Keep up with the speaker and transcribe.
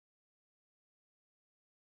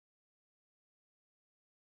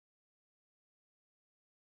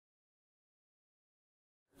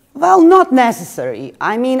Well, not necessary.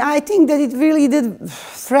 I mean, I think that it really did,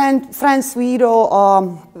 Franz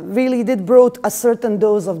Guido really did brought a certain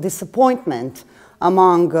dose of disappointment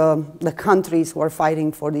among the countries who are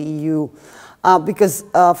fighting for the EU. Because,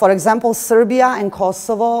 for example, Serbia and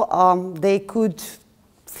Kosovo, they could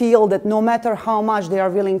feel that no matter how much they are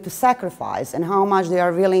willing to sacrifice and how much they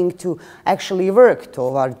are willing to actually work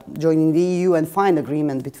toward joining the EU and find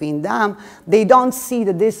agreement between them, they don't see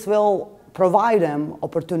that this will provide them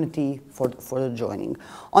opportunity for the joining.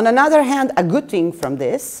 On another hand, a good thing from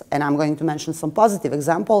this, and I'm going to mention some positive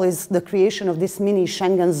example, is the creation of this mini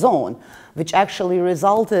Schengen zone, which actually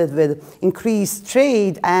resulted with increased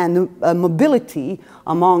trade and mobility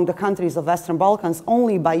among the countries of Western Balkans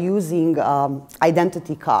only by using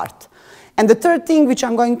identity card. And the third thing which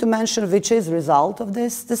I'm going to mention, which is a result of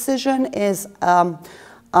this decision, is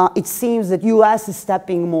it seems that US is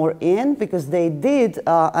stepping more in because they did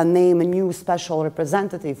name a new special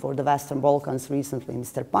representative for the Western Balkans recently,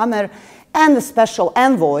 Mr. Pamer, and a special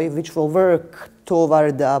envoy which will work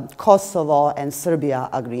toward the Kosovo and Serbia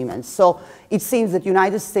agreements. So it seems that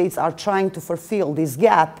United States are trying to fulfill this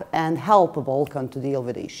gap and help the Balkans to deal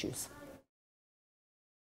with issues.